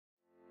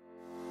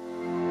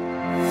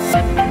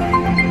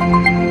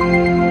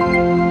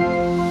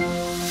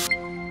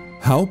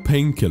How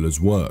painkillers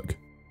work.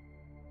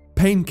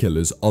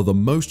 Painkillers are the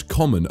most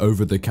common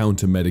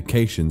over-the-counter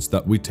medications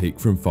that we take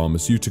from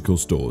pharmaceutical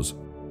stores.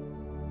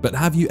 But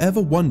have you ever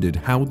wondered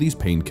how these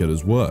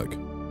painkillers work?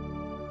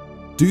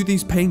 Do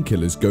these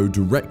painkillers go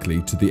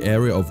directly to the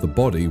area of the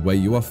body where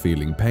you are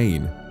feeling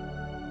pain?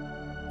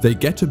 They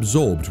get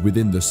absorbed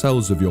within the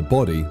cells of your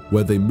body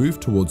where they move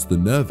towards the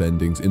nerve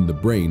endings in the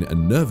brain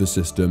and nervous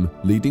system,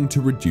 leading to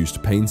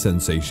reduced pain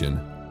sensation.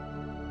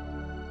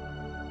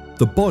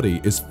 The body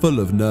is full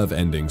of nerve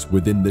endings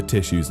within the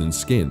tissues and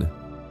skin.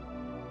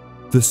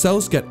 The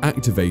cells get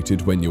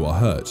activated when you are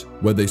hurt,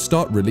 where they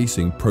start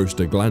releasing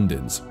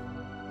prostaglandins.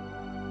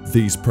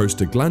 These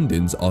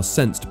prostaglandins are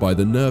sensed by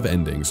the nerve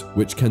endings,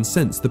 which can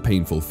sense the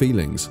painful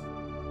feelings.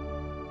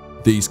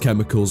 These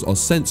chemicals are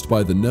sensed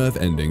by the nerve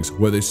endings,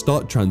 where they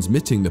start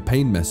transmitting the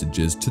pain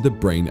messages to the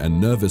brain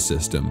and nervous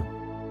system.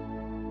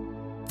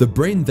 The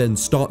brain then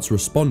starts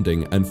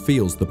responding and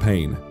feels the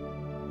pain.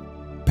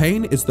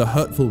 Pain is the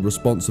hurtful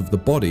response of the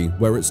body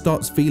where it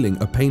starts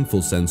feeling a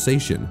painful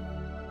sensation.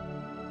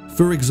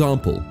 For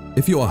example,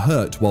 if you are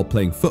hurt while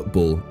playing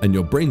football and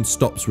your brain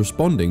stops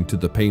responding to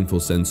the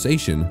painful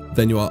sensation,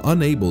 then you are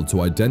unable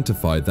to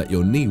identify that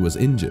your knee was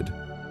injured.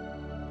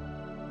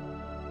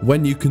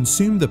 When you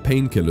consume the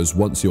painkillers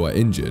once you are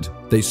injured,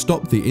 they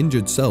stop the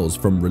injured cells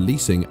from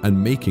releasing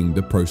and making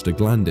the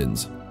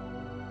prostaglandins.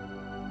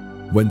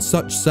 When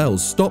such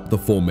cells stop the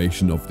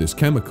formation of this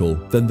chemical,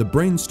 then the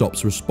brain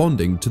stops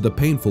responding to the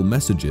painful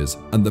messages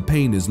and the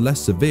pain is less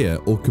severe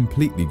or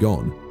completely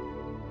gone.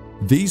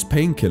 These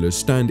painkillers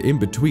stand in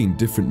between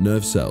different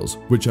nerve cells,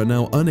 which are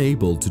now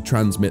unable to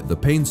transmit the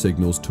pain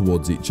signals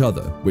towards each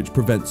other, which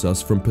prevents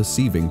us from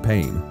perceiving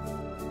pain.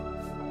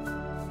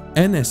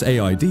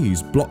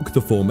 NSAIDs block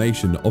the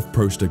formation of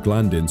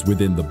prostaglandins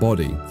within the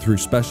body through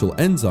special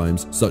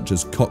enzymes such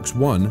as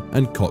COX-1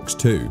 and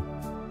COX-2.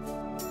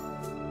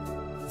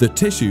 The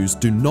tissues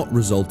do not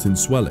result in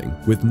swelling,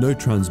 with no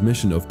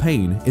transmission of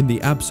pain in the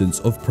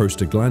absence of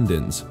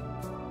prostaglandins.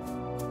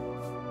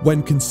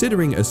 When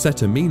considering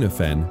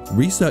acetaminophen,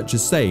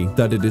 researchers say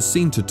that it is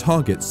seen to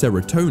target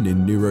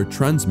serotonin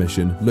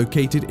neurotransmission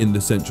located in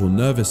the central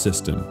nervous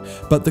system,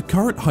 but the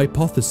current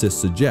hypothesis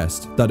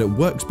suggests that it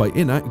works by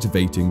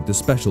inactivating the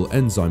special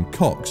enzyme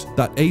COX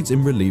that aids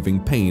in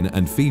relieving pain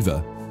and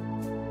fever.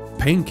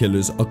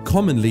 Painkillers are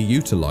commonly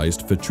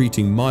utilized for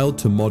treating mild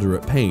to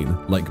moderate pain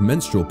like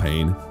menstrual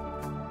pain,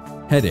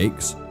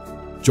 headaches,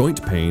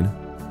 joint pain,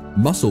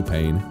 muscle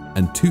pain,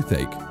 and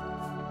toothache.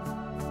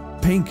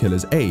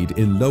 Painkillers aid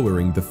in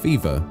lowering the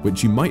fever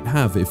which you might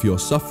have if you're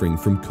suffering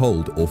from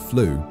cold or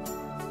flu.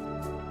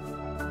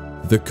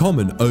 The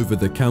common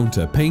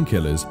over-the-counter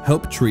painkillers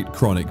help treat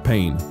chronic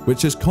pain,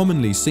 which is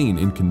commonly seen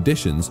in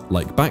conditions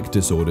like back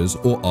disorders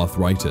or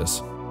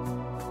arthritis.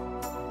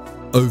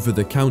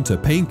 Over-the-counter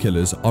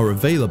painkillers are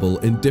available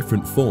in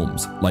different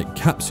forms like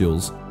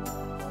capsules,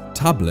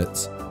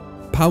 tablets,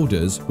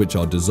 powders which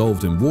are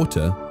dissolved in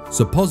water,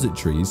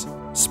 suppositories,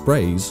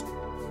 sprays,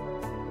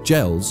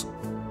 gels,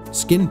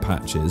 skin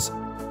patches,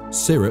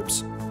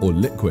 syrups, or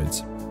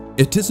liquids.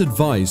 It is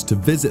advised to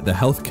visit the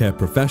healthcare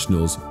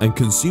professionals and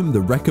consume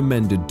the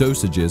recommended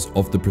dosages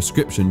of the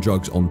prescription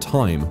drugs on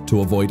time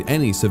to avoid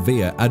any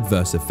severe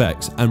adverse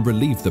effects and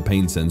relieve the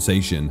pain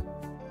sensation.